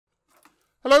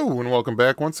Hello, and welcome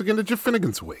back once again to Jeff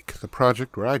Finnegan's Wake, the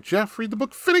project where I, Jeff, read the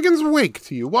book Finnegan's Wake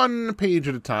to you one page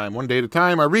at a time, one day at a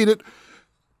time. I read it,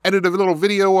 edit a little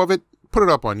video of it, put it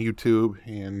up on YouTube,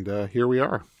 and here we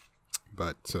are.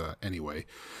 But anyway,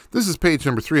 this is page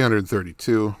number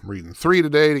 332. I'm reading 3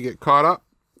 today to get caught up,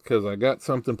 because I got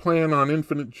something planned on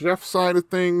Infinite Jeff's side of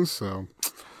things, so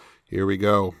here we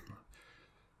go.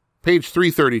 Page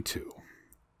 332.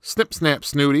 Snip, snap,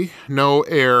 snooty, no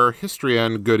air,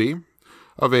 histrion goody,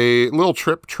 of a little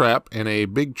trip trap and a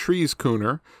big trees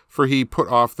cooner, for he put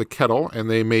off the kettle, and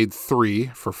they made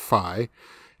 3 for fi.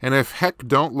 And if heck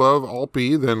don't love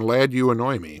Alpy, then lad you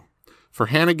annoy me. For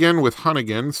Hannigan with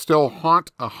Hunnigan still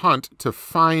haunt a hunt to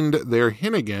find their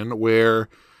Hinnigan, where,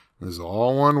 this is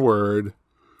all one word,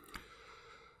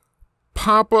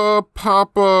 Papa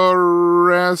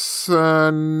Rasanogel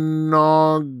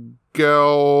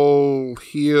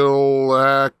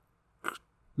Heelak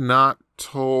Not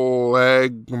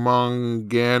Egmongan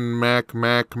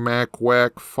Mac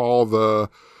Whack fall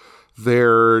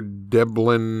there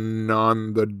Deblin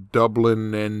on the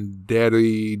Dublin and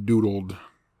Daddy Doodled.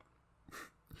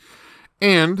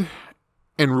 And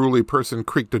unruly person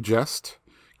creaked a jest,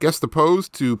 guessed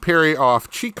opposed to parry off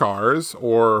cheekars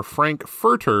or frank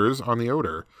furters on the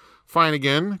odor. Fine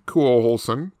again, cool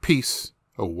wholesome, peace,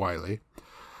 oh wily.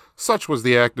 Such was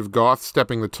the active Goth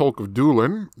stepping the tolk of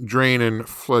Doolin, drain and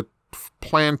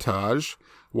plantage,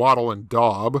 waddle and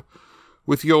daub,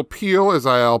 with you'll peel as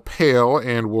I'll pale,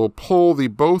 and will pull thee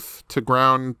both to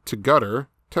ground to gutter,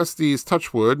 test these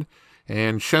touchwood,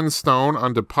 and shenstone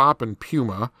unto pop and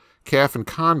puma, calf and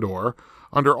condor,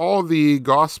 under all the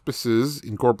gospices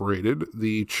incorporated,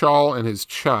 the chal and his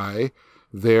chai,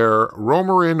 their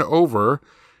romerin over,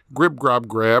 grib grob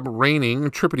grab, raining,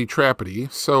 trippity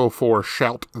trappity, so for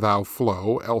shalt thou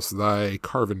flow, else thy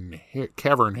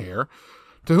cavern hair,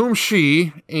 to whom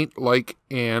she ain't like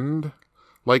an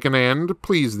end,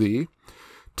 please thee,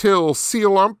 till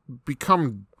sealump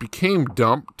became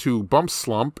dump to bump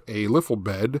slump a liffle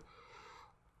bed,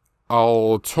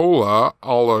 altola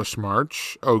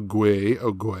alashmarch,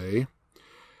 ogwe,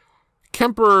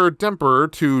 Kemper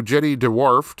Demper to jetty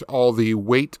dwarfed all the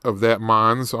weight of that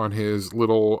mons on his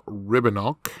little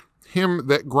ribbonok, him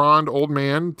that grond old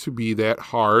man to be that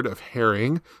hard of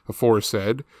herring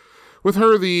aforesaid, with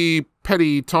her the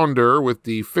petty tonder with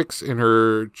the fix in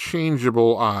her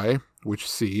changeable eye, which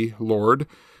see, Lord,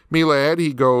 me lad,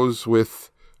 he goes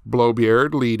with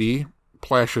blowbeard, leady,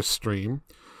 plashus stream.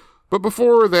 But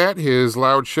before that his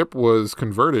loud ship was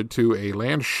converted to a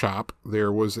land shop,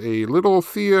 there was a little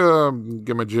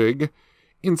theagamajig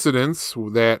incidents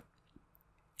that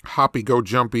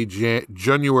hoppy-go-jumpy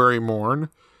January morn,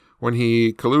 when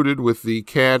he colluded with the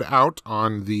cad out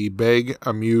on the beg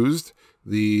amused,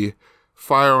 the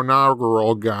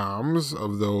inaugural gams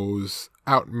of those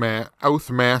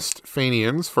outmast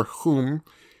Fenians, for whom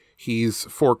he's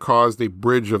forecaused a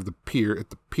bridge of the pier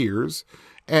at the piers,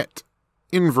 at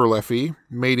Inverleffy,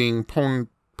 mating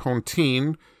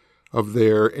Pontine of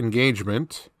their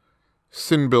engagement,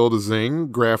 Sinbuildazing,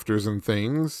 grafters and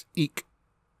things, eke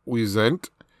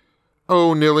wezent.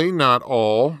 Oh, nilly, not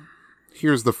all.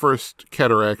 Here's the first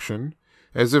cataraction,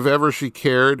 as if ever she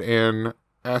cared an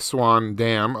Aswan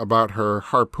dam about her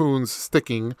harpoons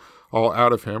sticking all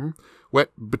out of him, wet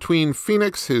between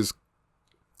Phoenix his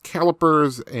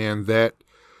calipers and that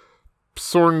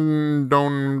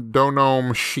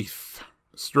Psorndonome sheath.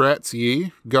 Strats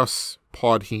ye, Gus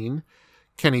Podheen,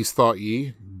 Kenny's thought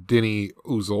ye, Dinny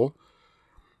Oozle,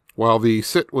 while the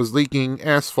sit was leaking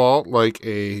asphalt like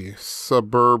a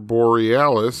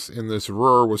suburborealis in this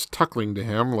roar was tuckling to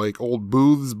him like old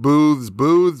booths.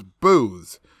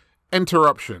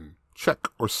 Interruption, check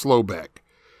or slow back,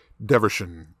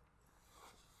 Deversion.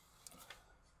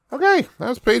 Okay, that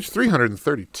was page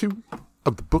 332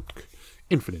 of the book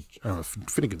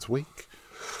Finnegan's Wake.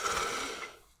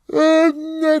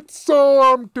 And that's all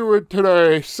I'm doing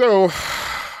today. So,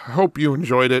 I hope you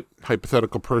enjoyed it.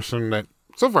 Hypothetical person that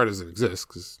so far doesn't exist,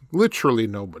 because literally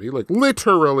nobody, like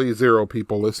literally 0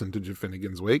 people listen to Jeff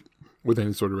Finnegan's Wake with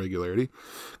any sort of regularity.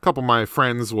 A couple of my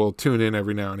friends will tune in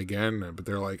every now and again, but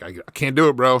they're like, I can't do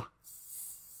it, bro.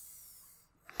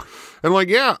 And like,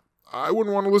 yeah, I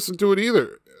wouldn't want to listen to it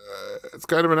either. It's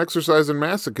kind of an exercise in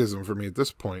masochism for me at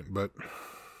this point, but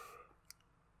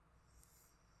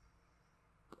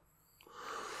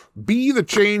be the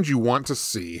change you want to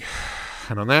see.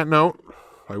 And on that note,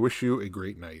 I wish you a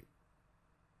great night.